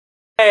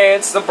Hey,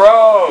 it's the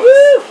bros!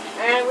 Woo!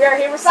 And we are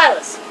here with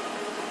Silas.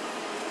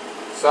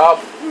 Sup?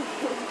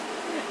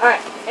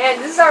 Alright,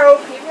 and this is our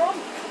OP world.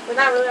 Well,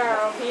 not really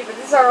our OP, but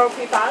this is our OP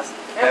pass.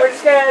 And we're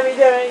just going to be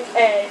doing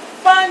a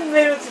fun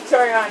little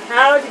tutorial on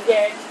how to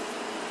get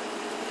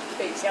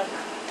baby skeleton.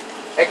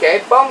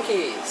 Okay, bum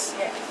keys.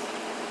 Yes.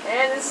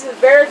 And this is a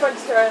very fun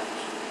tutorial.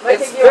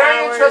 It's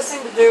very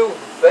interesting to do,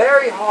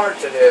 very hard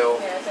to do.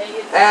 Yeah, so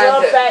you get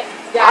and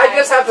I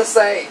just have to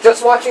say,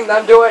 just watching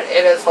them do it,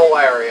 it is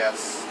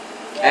hilarious.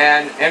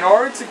 And in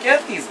order to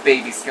get these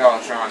baby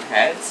Skeletron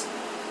heads,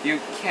 you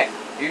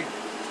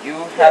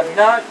have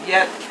not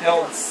yet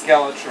killed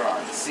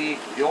Skeletron. See,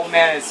 the old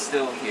man is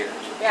still here.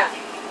 Yeah.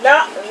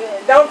 No,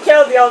 don't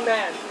kill the old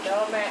man. The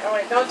old man. Oh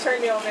wait, don't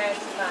turn the old man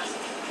into a monster.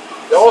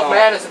 The old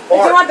man is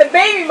important. You want the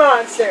baby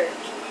monster.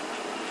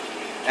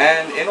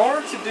 And in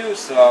order to do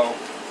so,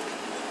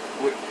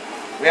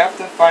 we have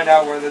to find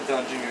out where the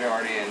Dungeon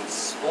Guardians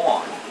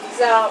spawn.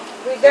 So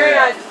they're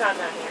not just not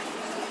down here.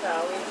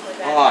 So we put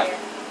that here.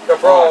 The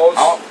bros.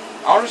 I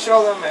want to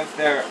show them if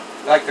they're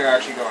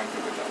actually going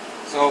through the dungeon.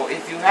 So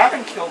if you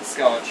haven't killed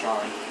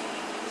Skeletron,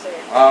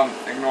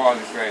 ignore all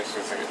these graves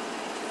for a second.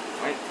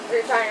 Wait.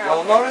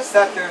 You'll notice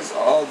that there's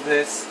all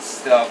this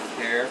stuff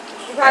here.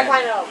 You probably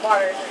find a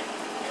water thing.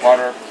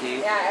 Water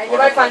key. Yeah, and you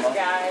might find some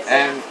guys.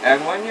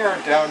 And when you're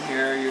down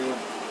here, you'll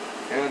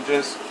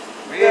just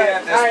be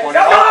at this point.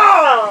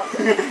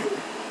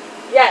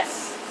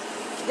 Yes.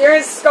 There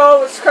is skull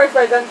which is cursed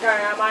by Dungeon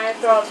Guardian. My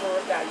throws were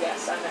ripped out.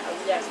 Yes, I know.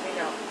 Yes, we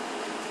know.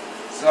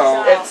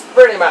 So it's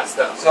pretty messed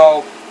up.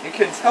 So you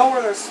can tell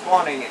where they're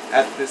spawning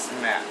at this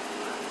map.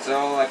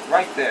 So like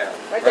right there.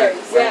 Right there.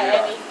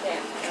 Yeah,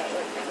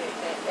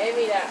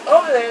 Amy that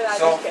over there that I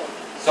just killed.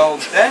 So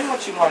then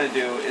what you want to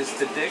do is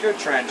to dig a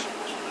trench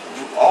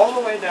all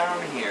the way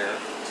down here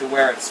to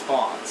where it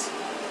spawns.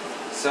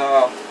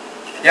 So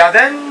yeah,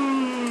 then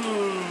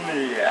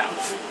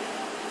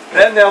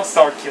they'll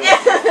start killing you.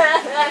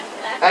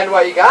 And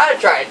what you gotta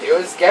try and do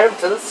is get them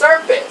to the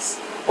surface,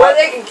 where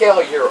they can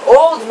kill your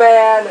old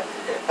man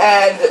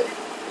and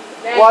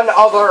one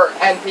other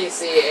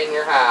NPC in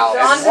your house.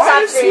 So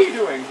what is he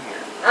doing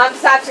here? On the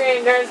top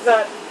screen, there's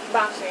the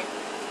bomb screen.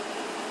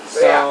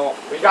 So yeah,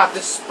 we got the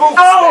Spooks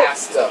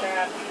Master.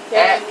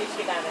 And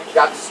we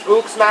got the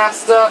Spooks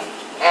Master,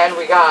 and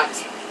we got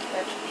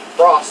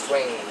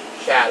Frostwing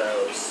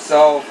Shadows.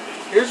 So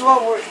here's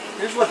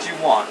what you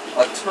want: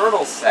 a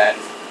turtle set.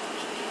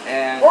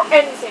 Or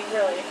anything,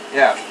 really.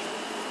 Yeah.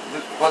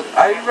 But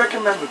I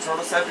recommend the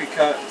turtle set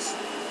because,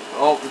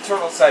 well, the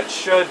turtle set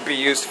should be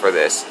used for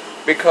this.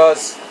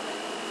 Because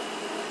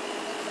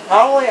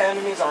not only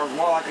enemies are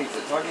more likely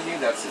to target you,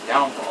 that's the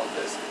downfall of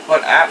this,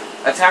 but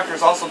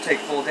attackers also take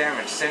full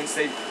damage since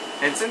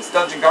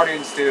Dungeon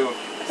Guardians do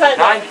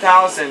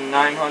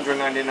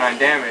 9,999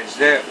 damage,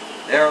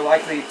 they're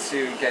likely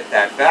to get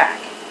that back.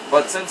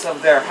 But since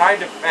of their high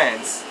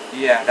defense,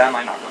 yeah, that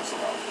might not go so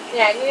well.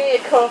 Yeah, you need a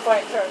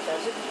cold-fight turtle, so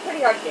it's pretty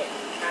hard to get.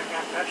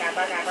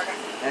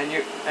 And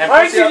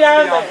plus you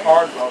have to be on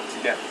hard mode to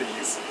get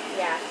these.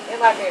 Yeah, it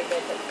might be a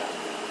bit difficult.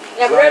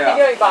 Yeah, we're going to be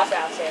doing boss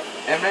battles here.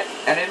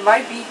 And it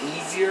might be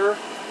easier,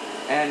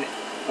 and,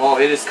 well,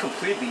 it is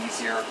completely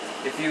easier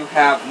if you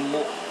have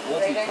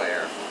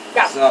multiplayer.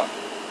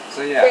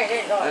 So yeah,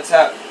 let's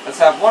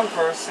have one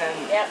person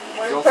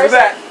go through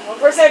that. One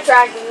person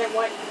attract, and then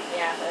one,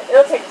 yeah,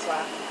 it'll take us a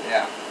while.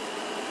 Yeah.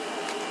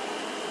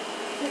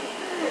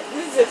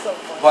 This is just so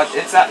fun. But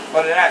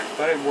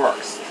it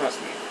works. Trust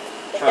me.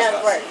 Trust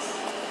us. Work.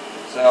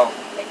 So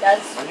it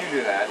does. When you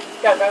do that,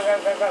 go.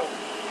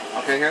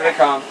 Okay, here they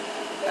come.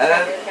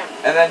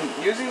 And then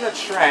using the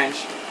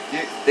trench,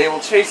 they will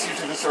chase you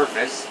to the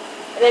surface.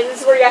 And then this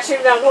is where you actually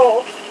shoot them down the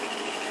hole.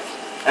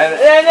 And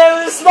then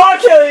they'll small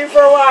kill you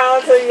for a while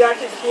until you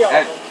actually kill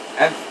them.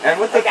 And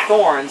with the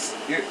thorns,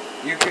 you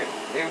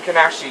can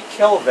actually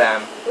kill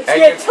them. Which you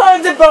get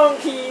tons of bone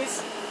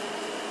keys.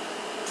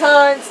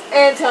 Tons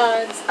and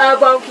tons of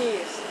bone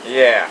keys.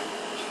 Yeah.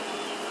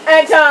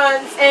 And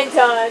tons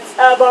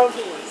of bone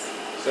keys.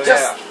 So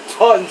just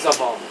tons of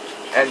them.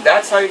 And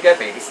that's how you get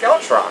baby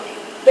Skeletron.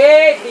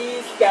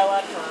 Baby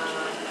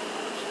Skeletron.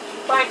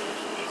 Bye.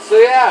 So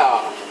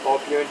yeah,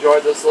 hope you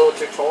enjoyed this little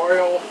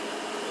tutorial.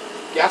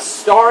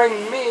 Guest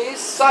starring me,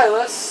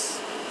 Silas.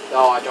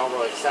 Though I don't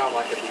really sound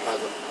like it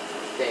because of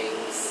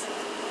things.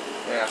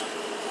 Yeah.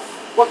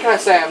 What can I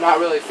say? I'm not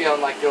really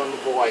feeling like doing the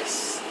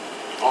voice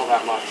all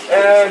that much.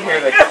 And here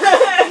they come.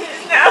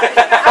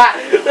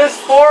 There's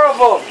 4 of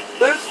them.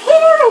 There's 4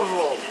 of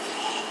them.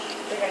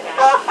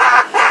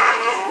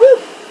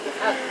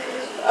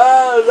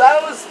 Oh,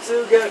 that was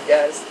too good,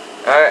 guys.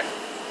 Alright.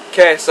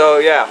 Okay, so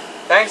yeah.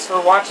 Thanks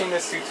for watching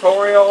this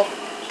tutorial.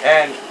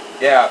 And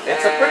yeah,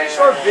 it's a pretty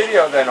short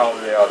video than all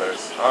the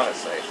others,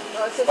 honestly.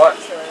 Well, it's short, I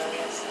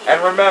guess.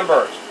 And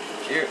remember,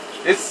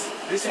 this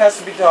has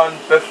to be done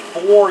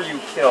before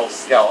you kill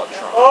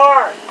Skeletron.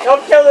 Or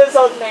don't kill this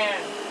old man.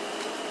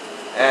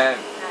 And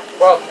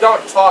well,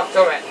 don't talk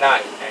to him at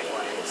night,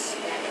 anyways.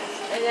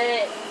 And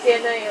then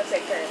you'll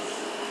say curse.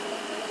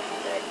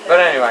 But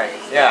anyway,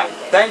 yeah.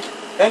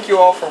 Thank you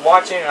all for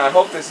watching, and I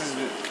hope this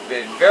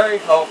been very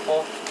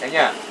helpful. And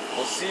yeah,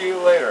 we'll see you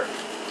later.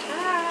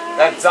 Bye.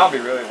 That zombie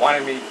really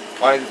wanted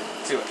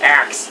to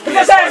ask me a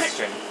Because I was-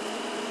 question.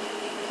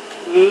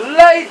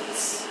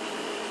 Lights!